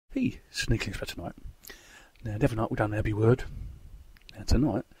Hey, sneakylinux for tonight. Now, the other night we done Abiword, and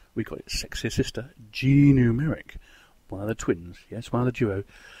tonight we got its sexier sister, Gnumeric, one of the twins, yes, one of the duo,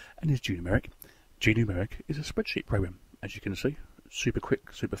 and is Gnumeric. Gnumeric is a spreadsheet program, as you can see, super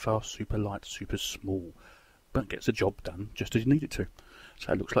quick, super fast, super light, super small, but gets the job done just as you need it to.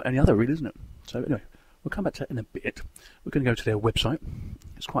 So it looks like any other, really, isn't it? So anyway, we'll come back to that in a bit. We're going to go to their website.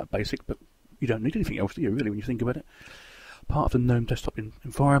 It's quite basic, but you don't need anything else, do you, really, when you think about it? Part of the GNOME desktop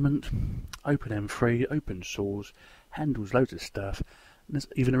environment, OpenM3, open source, handles loads of stuff, and there's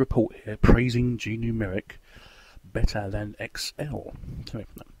even a report here praising Gnumeric better than Excel. Sorry,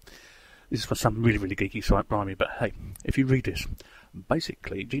 no. This is for some really, really geeky site, blimey, but hey, if you read this,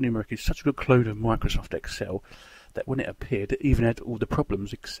 basically Gnumeric is such a good clone of Microsoft Excel that when it appeared, it even had all the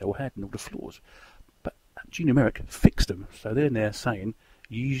problems Excel had and all the flaws. But Gnumeric fixed them, so they're now saying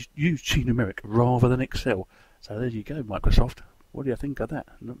use Gnumeric rather than Excel. So there you go, Microsoft. What do you think of that?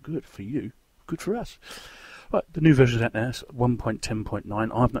 Not good for you, good for us. Right, the new version's out now, it's 1.10.9.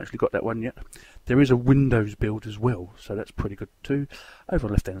 I haven't actually got that one yet. There is a Windows build as well, so that's pretty good too. Over on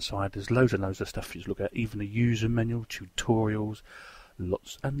the left-hand side, there's loads and loads of stuff for you to look at, even a user manual, tutorials,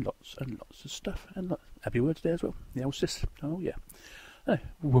 lots and lots and lots of stuff. And look, Abiwords there as well. The old sis. Oh, yeah.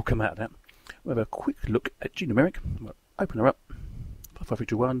 We'll come out of that. We'll have a quick look at Gnumeric. We'll open her up. 5, 4, 3,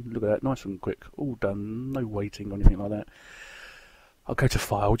 2, 1. Look at that, nice and quick. All done, no waiting or anything like that. I'll go to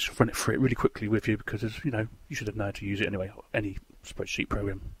File, just run it through it really quickly with you because, you know, you should have known how to use it anyway, any spreadsheet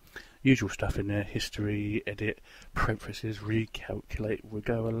program. Usual stuff in there, history, edit, parentheses, recalculate. We'll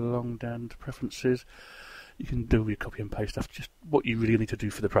go along down to preferences. You can do your copy and paste stuff, just what you really need to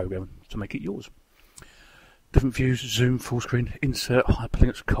do for the program to make it yours. Different views, zoom, full screen, insert,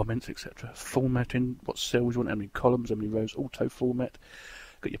 hyperlinks, comments, etc. Formatting, what cells you want, how many columns, how many rows, auto format.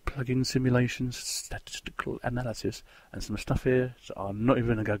 Got your plugin simulations, statistical analysis, and some stuff here that I'm not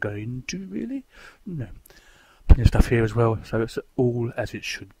even going to go into, really. No. Plenty of stuff here as well, so it's all as it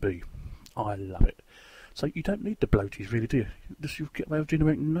should be. I love it. So you don't need the bloaties, really, do you? Just you get away with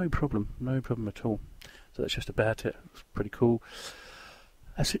Gnumeric, no problem at all. So that's just about it. It's pretty cool.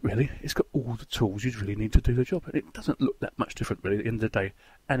 That's it, really. It's got all the tools you really need to do the job. It doesn't look that much different, really, at the end of the day,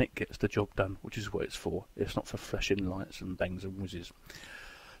 and it gets the job done, which is what it's for. It's not for flashing lights and bangs and whizzes.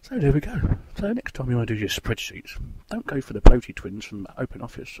 So there we go. So next time you want to do your spreadsheets, don't go for the bloaty twins from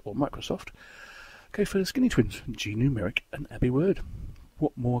OpenOffice or Microsoft. Go for the skinny twins, Gnumeric and Abiword.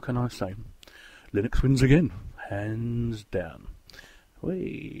 What more can I say? Linux wins again, hands down.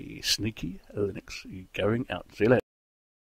 Sneaky Linux going out. See you later.